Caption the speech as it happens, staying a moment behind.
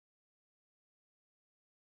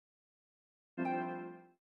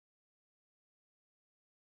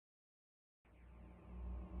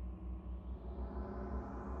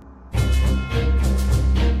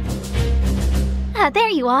there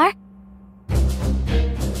you are.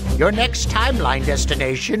 Your next timeline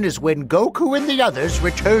destination is when Goku and the others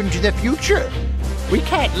return to the future. We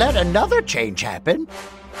can't let another change happen.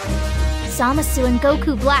 Zamasu and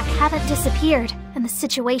Goku Black haven't disappeared, and the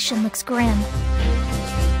situation looks grim.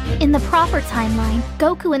 In the proper timeline,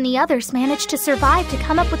 Goku and the others managed to survive to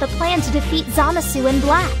come up with a plan to defeat Zamasu and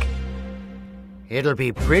Black. It'll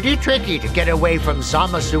be pretty tricky to get away from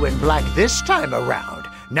Zamasu and Black this time around.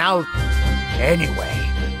 Now, anyway,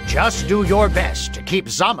 just do your best to keep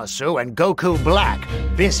Zamasu and Goku Black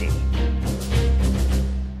busy.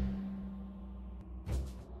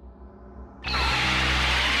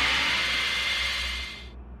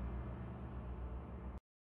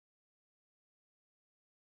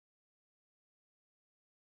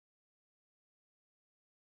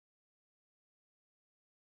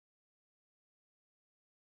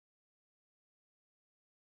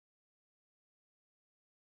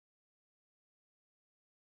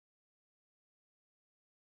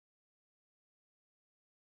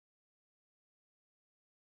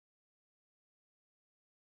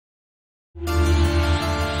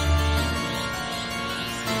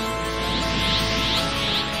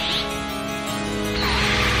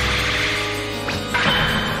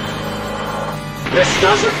 This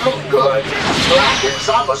doesn't look good. Black and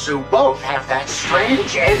Zamasu both have that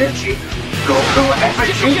strange energy. Goku and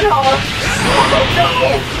Vegeta are... Oh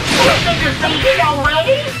no! Wasn't you thinking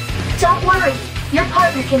already? Don't worry. Your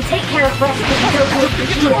partner can take care of Rescue Goku and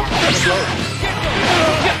Vegeta.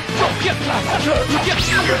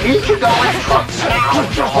 You need to go in trunks now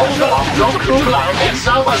to hold off Goku, Black, and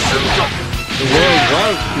Zamasu. The world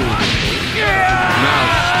was beautiful. Now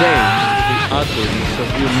stained with the ugliness of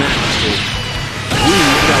humanity. We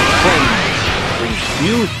shall cleanse, bring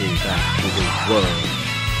beauty back to the world.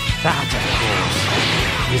 That, of course,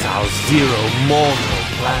 is our zero mortal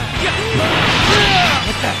plan.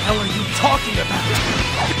 What the hell are you talking about?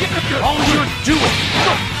 All you're doing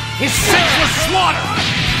is senseless slaughter!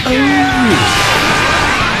 Oh,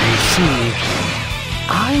 You see,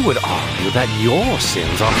 I would argue that your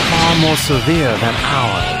sins are far more severe than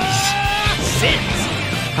ours. Sins?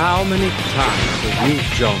 how many times have you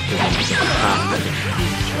jolted into the path of the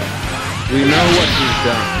future? We know what you've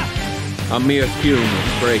done. A mere human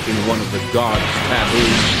breaking one of the gods'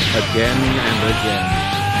 taboos again and again.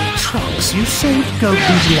 Trunks, you saved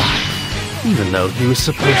Goku's life, even though he was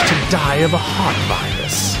supposed to die of a heart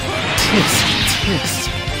virus. Tisk.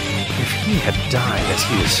 If he had died as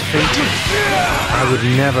he was fated, I would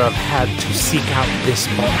never have had to seek out this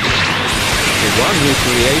body. The one who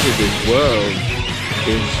created this world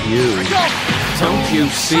is you. Don't you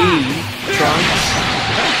see, Trunks?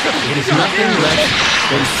 It is nothing less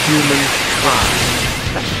than human crime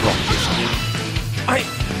that brought this on.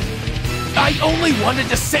 I only wanted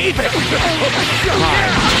to save it! Crime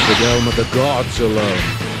is the realm of the gods alone.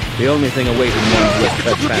 The only thing awaiting one who has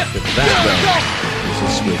trespassed into that realm is a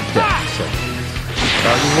swift death sentence.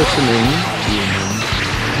 Are you listening, human?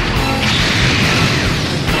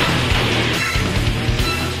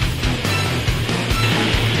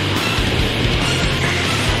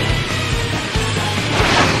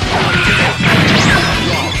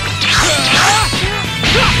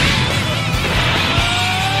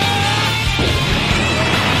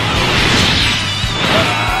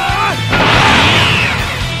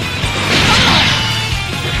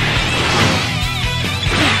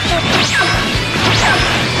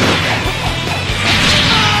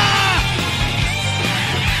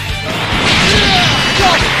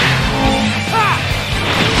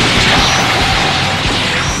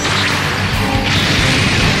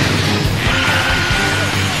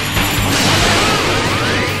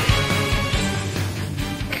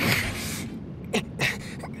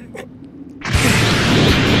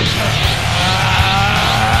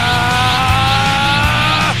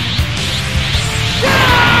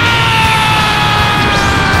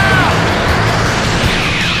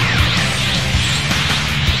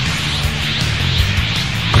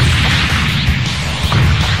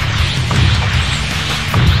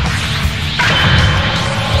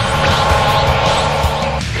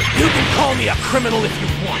 Criminal if you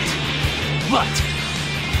want, but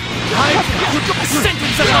I've got a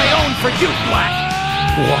sentence of my own for you, Black!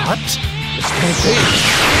 What? This can't be.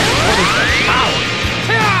 What is that power?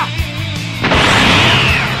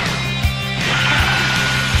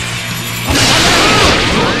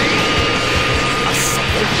 A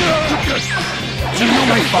second. Do you know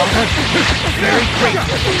my father? Very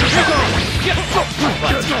grateful for your help.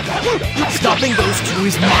 But stopping those two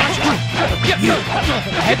is my job. You,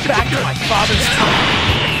 head back to my father's tomb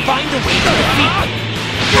and find a way to defeat them.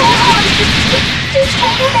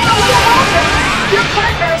 Your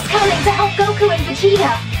partner is coming to help Goku and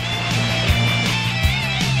Vegeta.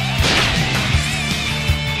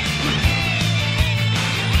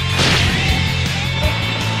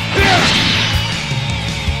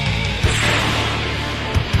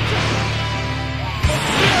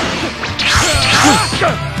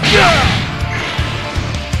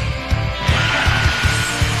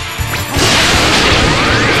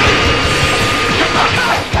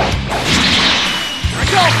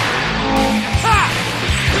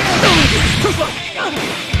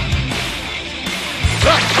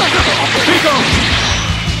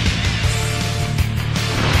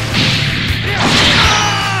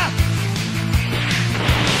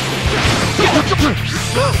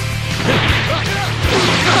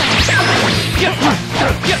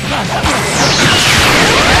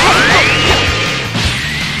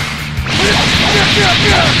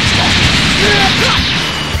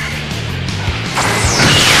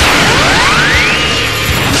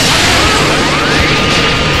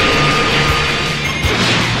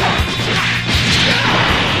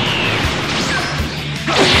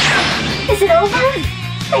 Is it over?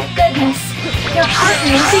 Thank goodness. Your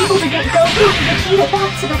partner is able to get Goku and Vegeta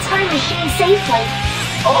back to the time machine safely.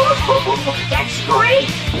 Oh, that's great!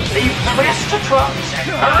 Leave the rest to Trunks and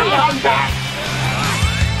hurry on back!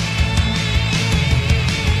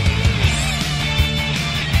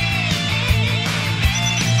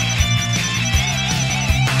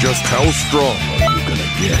 Just how strong are you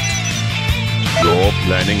gonna get? You're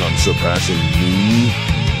planning on surpassing me?